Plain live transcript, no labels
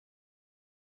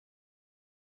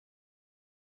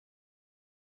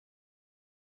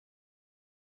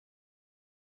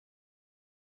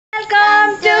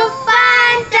welcome to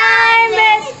Fun Time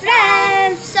with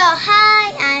Friends. So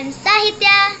hi, I'm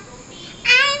Sahithya.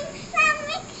 I'm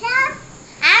Sameeksha.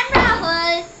 I'm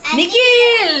Rahul. And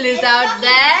Nikhil is out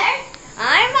there.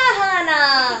 I'm Ahana.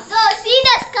 So see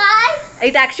the sky.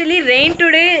 It actually rained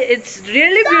today. It's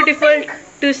really beautiful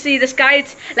to see the sky.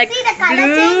 It's like See the color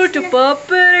blue change. to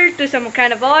purple to some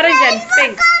kind of orange and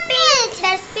pink. Pink.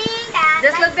 There's pink. And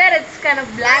Just look there. It's kind of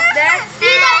black there.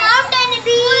 see the mountain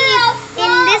tree.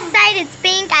 In this side, it's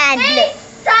pink and blue.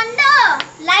 Thunder,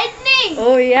 lightning.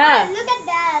 Oh yeah. Look at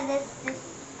that. This.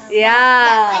 I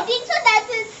Yeah. think so. That's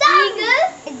a eagle.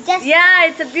 It's just. Yeah,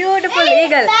 it's a beautiful Hey,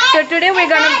 eagle. bat. So today we're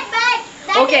gonna. Bat.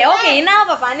 That Okay, is okay, bat. enough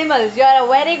of animals. You are a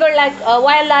very good like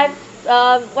wildlife.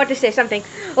 What to say? Something.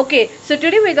 Okay, so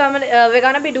today we're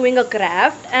gonna be doing a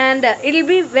craft, and it'll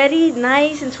be very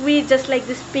nice and sweet, just like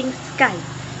this pink sky.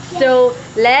 So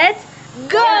let's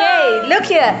go. Okay, look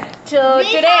here. So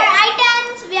These today, are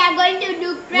items we are going to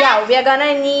do craft. yeah, we are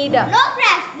gonna need No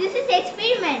craft. This is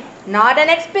experiment. not an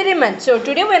experiment. So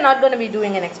today we're not gonna be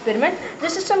doing an experiment.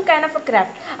 This is some kind of a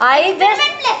craft.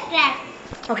 Experiment plus craft.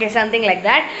 Okay, something like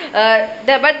that.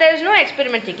 But there is no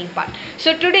experiment taking part.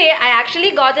 So today I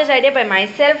actually got this idea by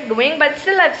myself doing, but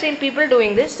still I've seen people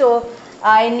doing this. So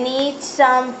I need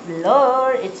some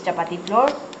flour. It's chapati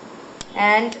flour,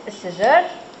 and a scissor,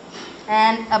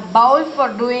 and a bowl for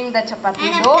doing the chapati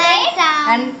And a dough, plate.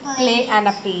 and plate and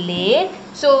a plate.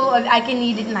 So I can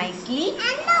knead it nicely.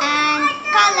 And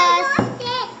colors.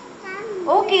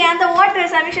 Okay, and the water.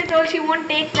 Sameeksha told she won't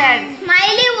take that.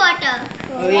 Smiley water.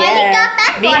 Oh, Smiley cup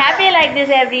and Be water. happy like this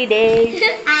every day.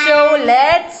 So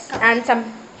let's and some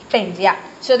paints, yeah,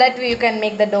 so that you can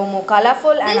make the dough more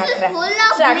colorful and This is attractive. full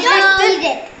of So actually, green.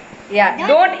 still, yeah,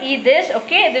 don't eat this.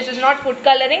 Okay, this is not food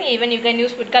coloring. Even you can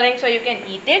use food coloring, so you can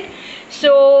eat it.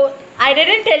 So I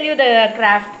didn't tell you the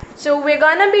craft. So we're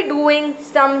gonna be doing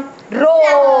some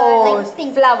rose like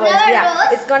pink. flowers. Flower Yeah,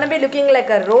 rose. it's gonna be looking like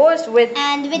a rose with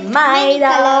And with many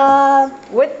maida, colors.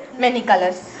 with many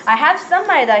colors. I have some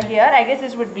maida here. I guess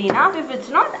this would be enough. If it's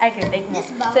not, I can take more.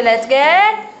 This bowl. So let's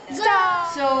get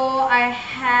Start. so I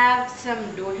have some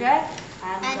dough here.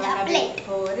 I'm And a gonna be plate.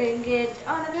 pouring it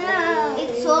on a plate.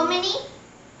 It's so many.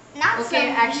 Not so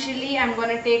Okay, many. actually I'm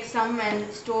gonna take some and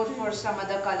store for some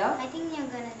other color. I think you're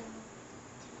gonna do.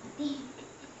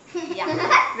 Yeah,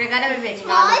 we're gonna be making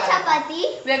Small aloo paratha. chapati.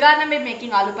 We're gonna be making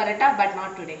aloo paratha, but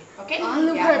not today. Okay?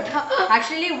 Aloo paratha.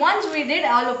 Actually, once we did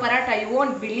aloo paratha, you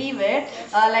won't believe it.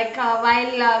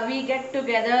 While we get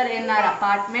together in our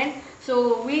apartment, so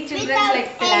we children Without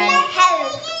like any plan.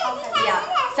 help. Yeah,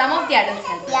 some of the adults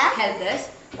Yeah. helped us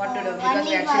what to do because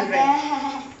Only we are for children.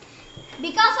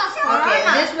 Because of Okay,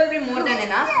 corona. this will be more than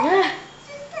enough. Okay.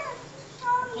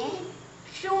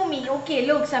 Show me. Okay,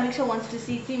 look, Sameeksha wants to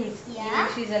see things. Yeah. Even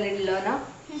she's a little learner.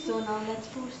 So now let's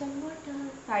pour some water.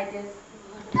 Try this.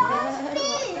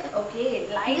 Okay,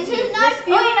 lightly. This is not Oh,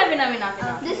 pure.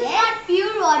 enough. This is not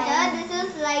pure water. This is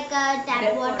like a tap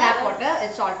water. Tap water.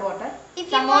 It's salt water. If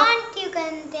Some you more- want, you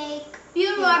can take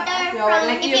pure water Pure, from.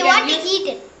 like if you you can want to use- heat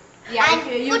it. Yeah, And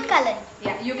if you food coloring.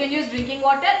 Yeah, you can use drinking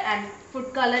water and food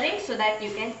coloring so that you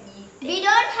can eat. We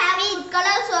don't have food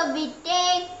color, so we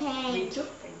take paint. Me too.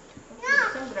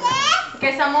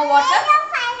 Okay, some more water.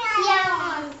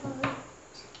 Yeah.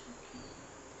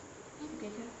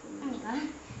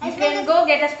 You can go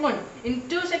get a spoon. In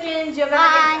 2 seconds, you're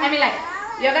gonna get. I mean, like,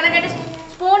 you're gonna get a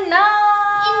spoon now.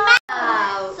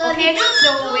 Wow. So Okay, we need so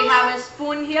to- we have a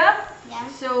spoon here. Yeah.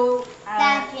 So,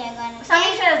 That we are gonna take.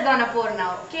 Sameeksha is gonna pour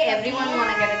now. Okay, everyone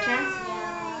wanna get a chance.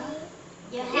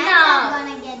 Your hands Enough. are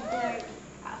gonna get dirty.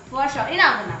 For sure,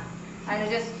 enough. And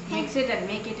just mix it and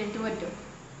make it into a dough.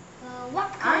 What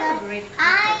I'm a color? great I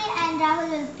and Rahul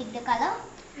will pick the color.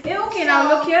 Hey, okay, now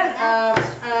look here.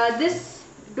 This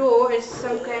dough is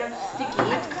some kind of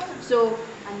sticky, so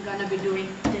I'm gonna be doing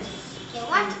this. Okay,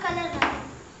 what color?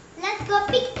 Let's go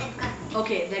pick and cut.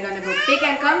 Okay, they're gonna go pick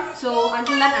and come. So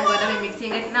until then, I'm gonna be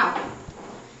mixing it now.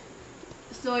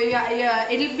 So yeah,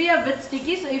 it'll be a bit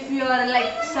sticky. So if you are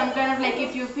like some kind of like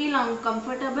if you feel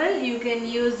uncomfortable, you can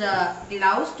use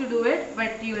gloves to do it,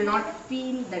 but you will not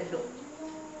feel the dough.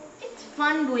 It's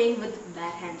fun doing with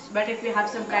bare hands, but if you have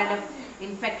some kind of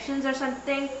infections or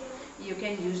something, you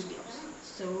can use gloves.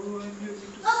 So I'm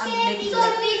Okay, making so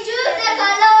that. we choose the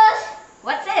colors.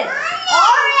 What's it?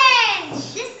 Orange.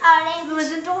 This It orange.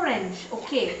 wasn't orange.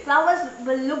 Okay, flowers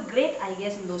will look great, I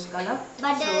guess, in those color.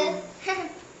 But So, okay.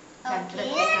 We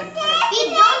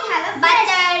don't have a. But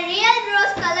the real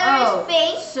rose color is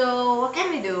pink. So what can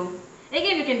we do?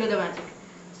 Again, we can do the magic.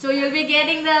 So you'll be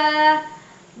getting the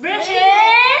brush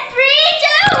in 3,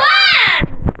 2,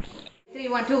 1. 3, 3,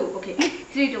 1, 2. Okay.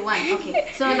 3, 2, 1.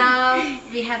 Okay. So now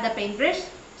we have the paintbrush.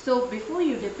 So before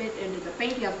you dip it into the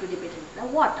paint, you have to dip it into the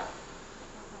water.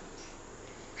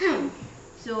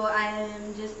 So I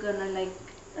am just gonna like.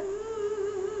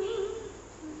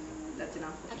 That's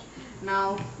enough. Okay.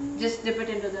 Now just dip it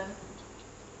into the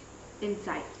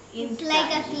inside. It's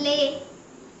like a clay.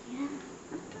 Yeah.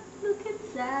 Look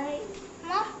inside.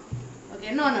 Mom?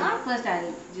 Okay, no. First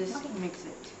I'll just mix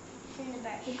it. It's in the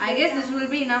brush. I guess this will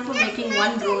be enough for making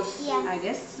one rose. Yeah. I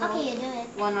guess. So Okay, you do it.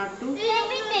 1 or 2. Wait.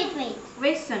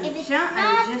 Wait, If it's Sameeksha, not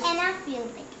I'll just enough,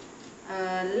 you'll make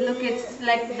it. look. It's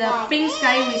like the pink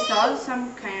sky we saw.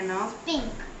 Some kind of Pink.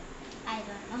 I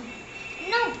don't know.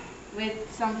 No. with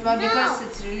some flour No. because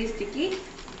it's really sticky.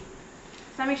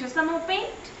 Sameeksha, some more paint?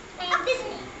 Paint this.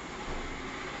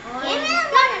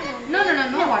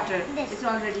 No water. This. It's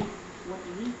already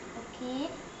watery. Okay.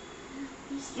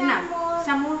 Enough.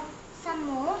 Some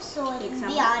more. So it Take will some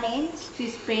be more. orange.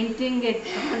 She's painting it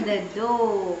on the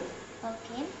dough.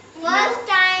 Okay. First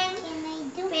time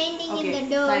painting Okay, in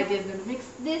the dough. Sahithya is gonna mix.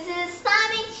 This is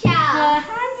Sameeksha. Her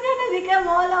hand's gonna become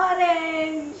all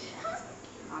orange.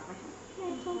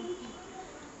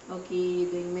 Okay,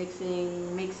 doing mixing.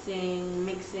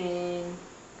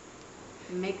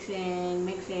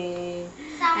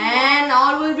 And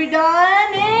all will be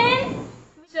done in.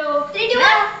 So 3, 2, 1.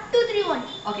 2, 3, 1.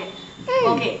 Okay.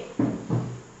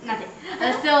 Nothing.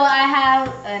 So I have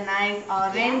a nice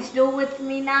orange dough with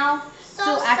me now. So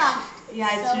soft. Yeah,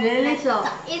 it's So really soft.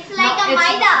 soft. It's like a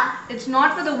maida. It's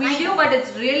not for the video, but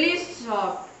it's really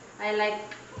soft. I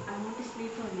want to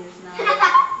sleep on this now.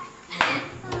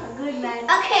 Good night.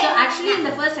 Okay. So actually in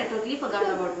the first I totally forgot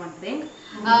about one thing.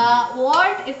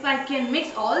 What if I can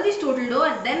mix all this total dough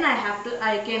and then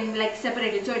I can like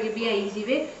separate it, so it will be an easy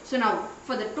way. So now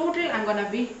for the total I'm gonna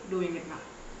be doing it now.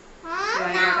 So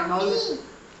I got a bowl.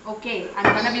 Okay, I'm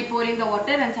gonna be pouring the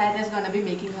water and Sahithya is gonna be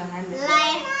making her hand.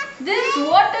 This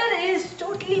water is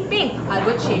totally pink. I'll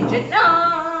go change it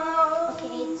now.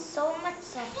 Okay, it's so much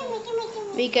softer.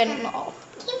 We can.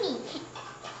 Give me.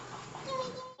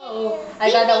 Oh,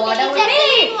 I got the water It's with a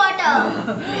clean me. water.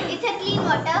 It's a clean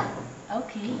water.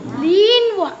 Okay.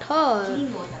 Clean water.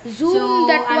 Clean water. Zoom So,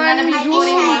 that I'm one. gonna be Zoom,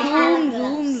 pouring I water. have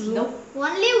zoom. Nope.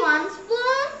 Only 1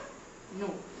 spoon. No.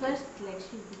 First, let's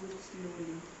do it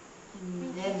slowly.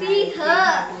 And then See I'll take her.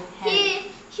 my hand.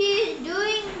 She's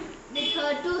doing with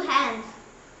her 2 hands.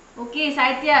 Okay,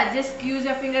 Sahithya, just use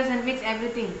your fingers and mix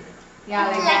everything. Yeah,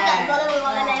 It's like that.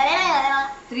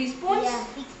 that. 3 spoons. Yeah.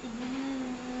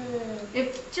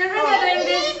 If children are doing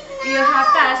this, you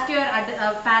have to ask your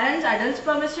parents, adults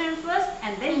permission first,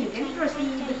 and then you can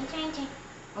proceed.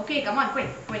 Okay, come on, quick.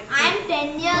 I'm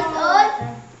 10 years old.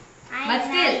 But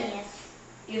still, 9 years.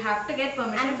 you have to get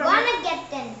permission I'm from gonna get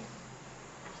 10.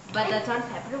 But that's on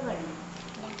February.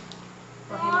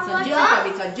 For him Oh, it's on what's June, that? for me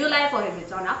it's on July, for him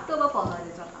it's on October, for her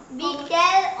it's on October. We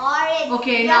tell our age.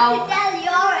 Okay, you now- have to tell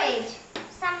your age.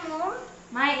 Some more.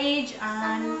 My age, Some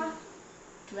I'm more.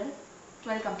 12.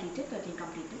 12 completed, 13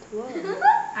 completed. Wow.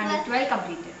 I'm 12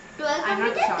 completed. 12 I'm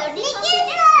not completed, sure. 13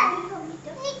 completed.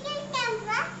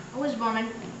 I was born in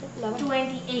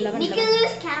 28. 11. Nikhil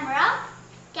is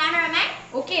cameraman.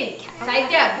 Okay,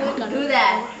 Sahithya, don't do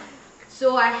that.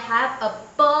 So I have a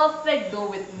perfect dough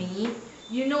with me.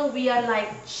 You know we are like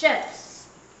chefs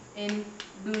in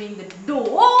doing the dough.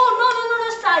 Oh no,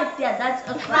 Sahithya, that's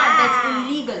a crap. That's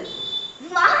illegal.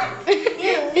 What?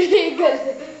 Illegal.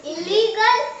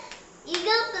 Illegal?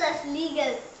 Eagle plus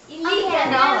legal. Illegal. Okay,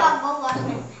 now. Go wash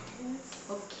my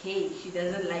Okay, she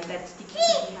doesn't like that sticky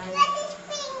hands. hand. Let his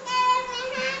finger.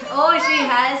 Oh,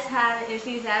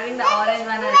 she's having the orange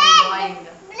one and enjoying.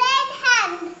 Blood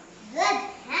hand. Blood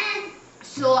hand.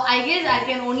 So I guess I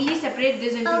can only separate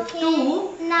this into Okay,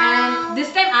 2, now- and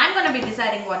this time I'm gonna be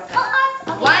deciding what color.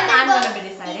 Okay, One you can I'm go. gonna be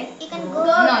deciding. You can go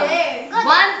No, there. Go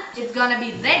one it's gonna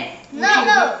be red.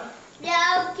 No. They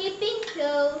are keeping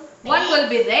to One will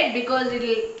be red because it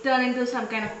will turn into some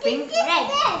kind of pink. red.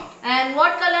 And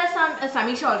what color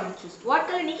Sameeksha already chose. What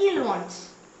color Nikhil wants?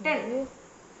 Tell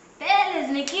us,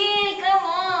 Nikhil, come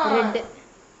on. Red.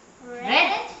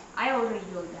 Red? I already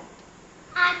told that.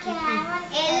 Okay, I want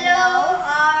yellow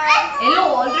or Yellow,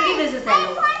 already this is I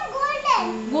yellow. want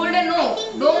golden. Golden, no.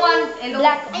 Don't want yellow.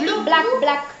 Black. Blue.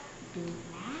 Black.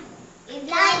 It's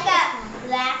like a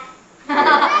black.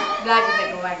 Black is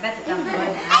like a white. That's a tough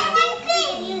one. I think we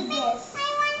use this. I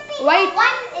want pink. White.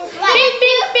 One is white.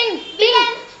 Pink.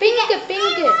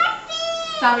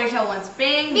 Sameeksha wants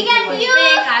pink. We Nikhil can wants use-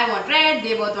 pink. I want red.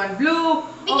 They both want blue.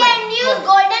 We Oh can my use God.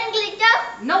 golden glitter.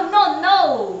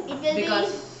 No. It will be-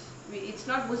 Because it's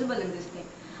not visible in this thing.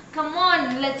 Come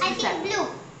on, let's I decide. think blue.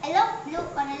 Yellow, blue,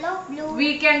 or yellow, blue.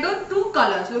 We can do 2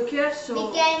 colors. Look here. So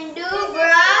We can do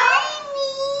brown.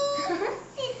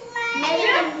 Maybe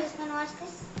I'm just gonna watch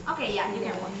this. okay, yeah, you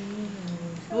can watch.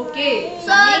 Okay,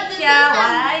 So Sameeksha, this is why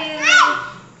are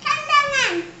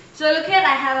you? So look here,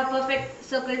 I have a perfect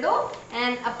circle door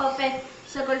and a perfect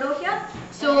circle door here.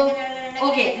 So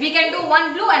okay, we can do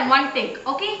 1 blue and 1 pink.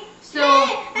 Okay, so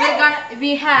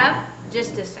we have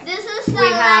just this side. This is We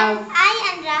have I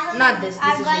and Rahul. not this.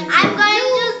 This is I'm blue. going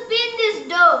to spin this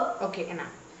door. Okay,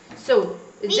 enough. So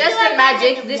it's We just do a it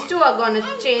magic. magic. These 2 are gonna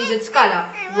change its color.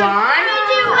 1. 1,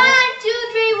 2,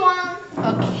 3, 1.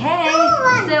 Okay,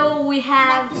 so we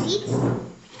have Back to seats.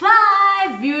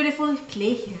 5 beautiful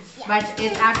clay here. But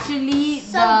it's actually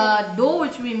So the dough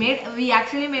which we made. We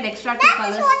actually made extra 2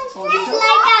 colors It's also.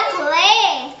 like a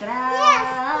clay.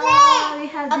 Ta-da! We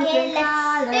have Okay, different let's.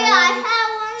 colors. I have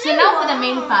only So now for the one.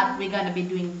 main part, we're gonna be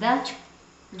doing the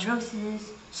roses.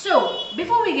 So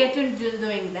before we get into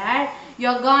doing that,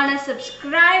 you're gonna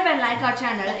subscribe and like our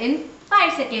channel in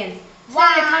 5 seconds. So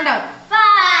the countdown.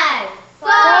 5,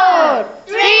 4,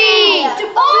 3,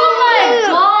 2. Oh my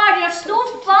God! You're so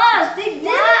fast. They did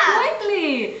it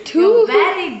quickly. 2. You're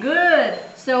very good.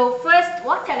 So first,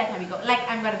 what color can we go? Like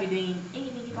I'm gonna be doing Inky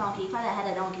Pinky Ponky. Father had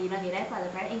a donkey, monkey, right? Father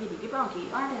cried Inky Pinky Ponky.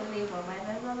 1, 2, 3, 4, 5,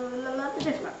 blah, blah, blah, blah, blah,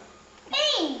 this one.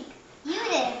 Pink. You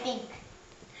did pink.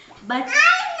 But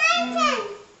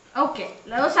okay,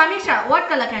 now Sameeksha, what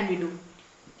color can we do?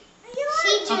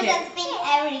 She chooses Okay. pink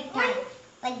every time.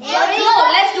 Like No,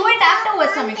 let's do it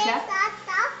afterwards, Sameeksha.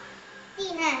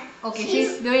 Tina. Okay,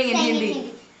 she's doing in saying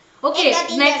Hindi. Okay,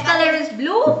 Eka, next Eka, color Eka. is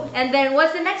blue, and then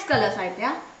what's the next color,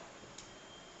 Sahithya?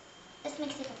 Let's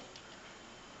mix it up.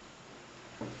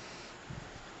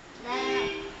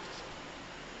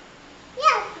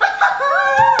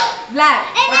 Black.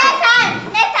 And Okay.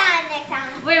 next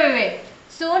time. Wait.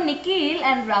 So Nikhil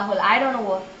and Rahul, I don't know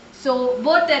what. So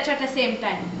both touch at the same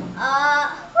time.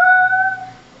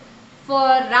 For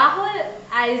Rahul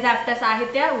is after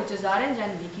Sahithya, which is orange,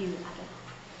 and Nikhil is after.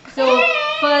 So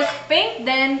first pink,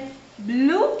 then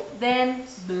blue, then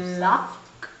black,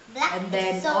 Black and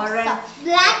then is so orange. soft.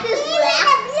 Black is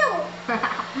blue.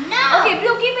 No. Okay,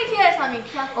 blue, keep it here,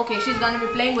 Sameeksha. Okay, she's gonna be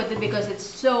playing with it because it's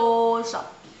so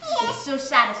soft. It's so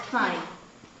satisfying.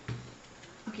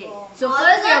 Okay, so Also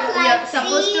first we are like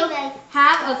supposed see, to like,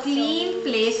 have a clean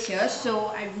place here. So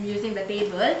I'm using the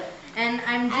table and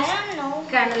I'm I just don't know.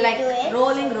 kind of how like to do it.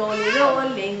 rolling.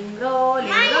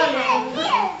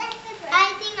 I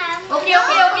think I'm Okay.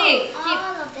 Keep.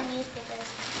 all of the newspapers.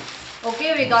 Okay,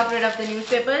 we got rid of the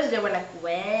newspapers. They were like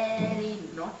very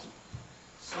naughty.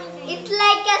 So It's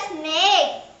like a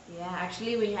snake. yeah,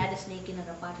 actually we had a snake in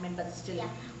our apartment, but still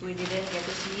we didn't get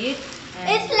to see it. And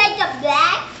It's like a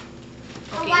black.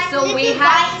 okay, so we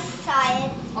have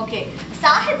side. okay,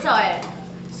 Sahith saw it.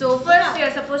 So first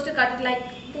you're supposed to cut it like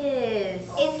this,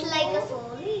 It's like a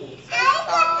solid.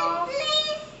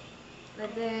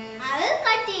 like this, I will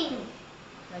cutting.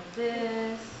 like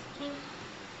this.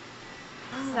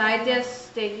 Sahithya's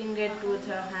taking it with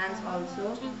her hands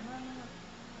also.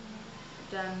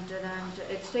 Dun, dun, dun, dun.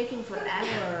 It's taking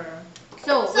forever.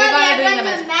 So So we're gonna we are do the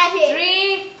going to magic. magic.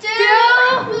 3,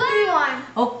 2, 1.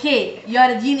 Okay, you're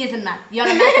a genius in math. You're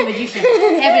a math magician.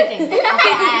 Everything.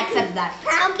 Okay, I accept that.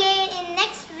 Okay, in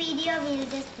next video we'll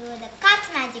just do the cards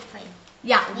magic for you.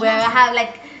 Yeah, we'll have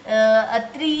like a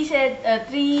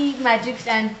 3 magics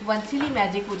and 1 silly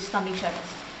magic which Sameeksha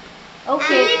does.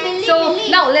 Okay, Billy, so Billy.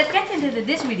 now let's get into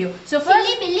this video. So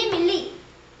first, Millie.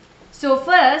 So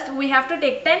first we have to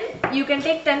take 10. You can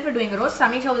take 10 for doing a row.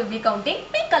 Sameeksha will be counting.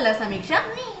 Pick color, Sameeksha.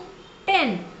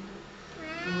 10.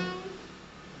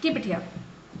 Keep it here.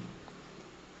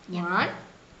 1.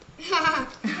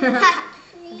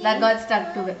 That got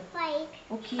stuck to it.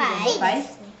 Okay, then 5.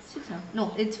 6.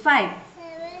 No, it's 5.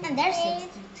 And there's 6.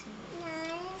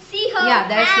 See her Yeah,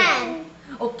 there's 6. hand.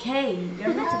 Okay,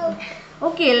 you're not.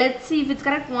 Okay, let's see if it's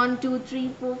correct. 1, 2, 3,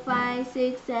 4, 5,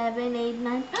 6, 7, 8,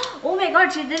 9. Oh my God,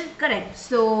 she did it correct.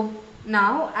 So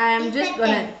now I am You just said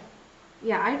gonna. 10.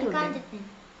 Yeah, I You told can't them.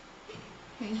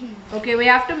 defend. Okay, we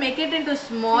have to make it into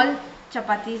small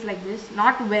chapatis like this.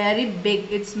 Not very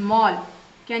big. It's small.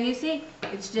 Can you see?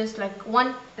 It's just like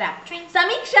one tap.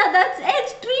 Sameeksha, that's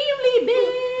extremely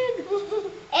big.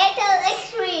 Airtel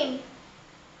Extreme.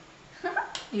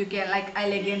 You can like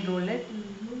I'll again roll it.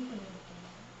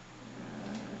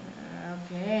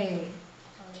 Okay.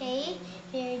 Okay,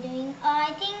 we're doing.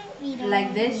 I think we don't.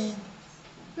 Like this.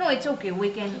 No, it's okay. We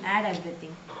can add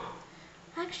everything.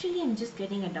 Actually, I'm just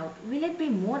getting a doubt. Will it be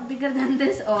more bigger than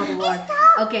this or what?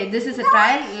 Okay, this is a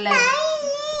trial.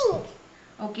 Like,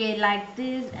 okay, like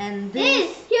this and this.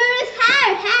 This here is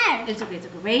hair. It's okay.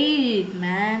 Wait,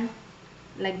 man.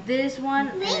 Like this one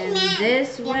and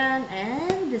this one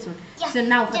and this one. Yeah, so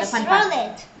now for the fun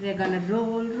part. We're gonna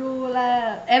roll.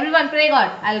 Everyone pray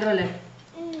God. I'll roll it.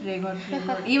 Pray God.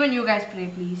 Even you guys pray,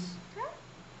 please.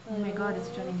 Oh my God, it's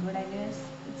turning good. I guess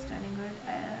it's turning good.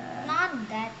 Not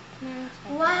that much.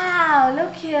 Wow,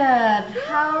 look here.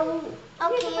 How?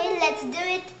 Okay, let's do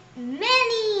it.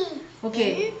 Many.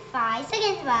 Okay. In 5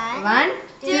 seconds. 1, 1,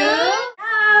 2.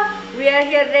 We are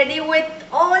here ready with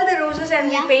all the roses and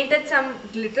we painted some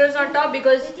glitters on top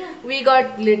because we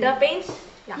got glitter paints.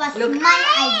 Yeah, was look. my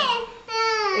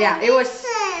idea. Yeah, it was.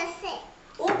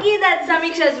 Okay, that's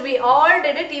Sameeksha's. We all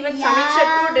did it. Even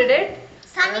Sameeksha too did it.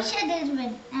 Sameeksha did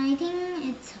it. I think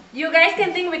it's. You guys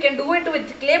can think we can do it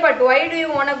with clay, but why do you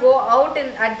want to go out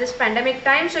at this pandemic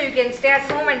time? So you can stay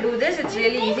at home and do this. It's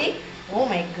really easy. Oh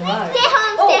my God. Stay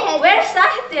home, oh, stay home. Where's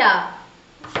Sahithya?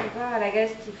 Oh my God, I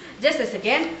guess. Just a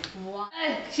second.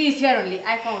 She's here only.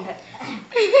 I found her.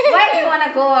 Why do you want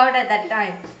to go out at that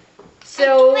time?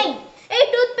 So. Wait.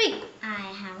 Hey, toothpick. I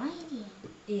have an idea.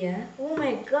 Yeah. Oh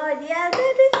my God. Yeah,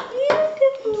 that is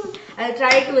beautiful. I'll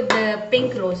try it with the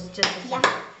pink rose. Just a second.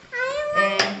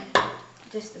 And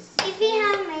just a second. If we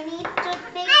have many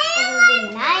toothpicks, it will be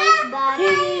nice, but.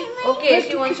 Okay,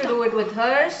 she wants to do it with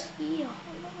hers.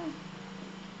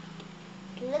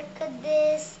 Look at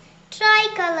this.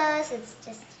 Tricolors. It's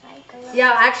just tricolors.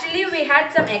 Yeah, actually we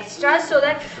had some extras so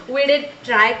that we did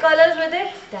tricolors with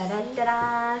it.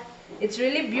 Ta-da-ta-da. It's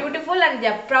really beautiful and we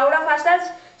are proud of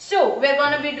ourselves. So we're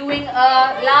gonna be doing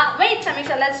wait,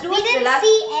 Sameeksha, let's do We it. didn't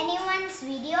see anyone's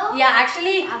video. Yeah,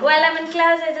 actually, while I'm in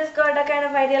class, I just got a kind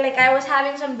of idea. Like I was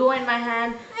having some dough in my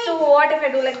hand. So what if I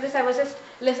do like this? I was just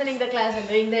listening to class and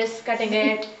doing this, cutting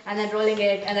it, and then rolling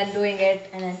it, and then doing it,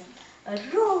 and then a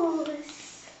rose.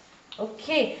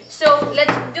 Okay, so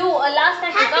let's do a last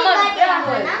time. Come on,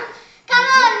 Rahul. Come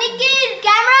on, Nikhil,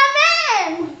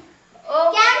 cameraman.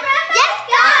 Oh, Cameraman. Yes,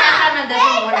 come. Cameraman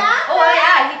doesn't want it. Oh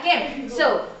yeah, he came. So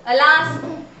a last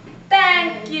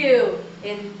thank you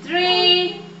in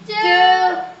 3, 2, 1.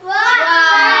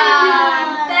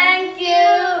 Thank you.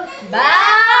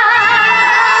 Bye.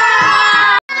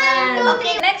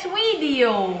 Okay, next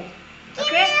video.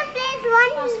 Okay.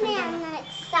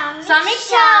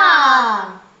 Sameeksha.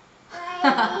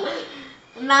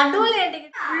 Nadul and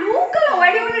blue color. Why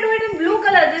do you want to do it in blue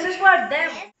color? This is for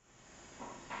them.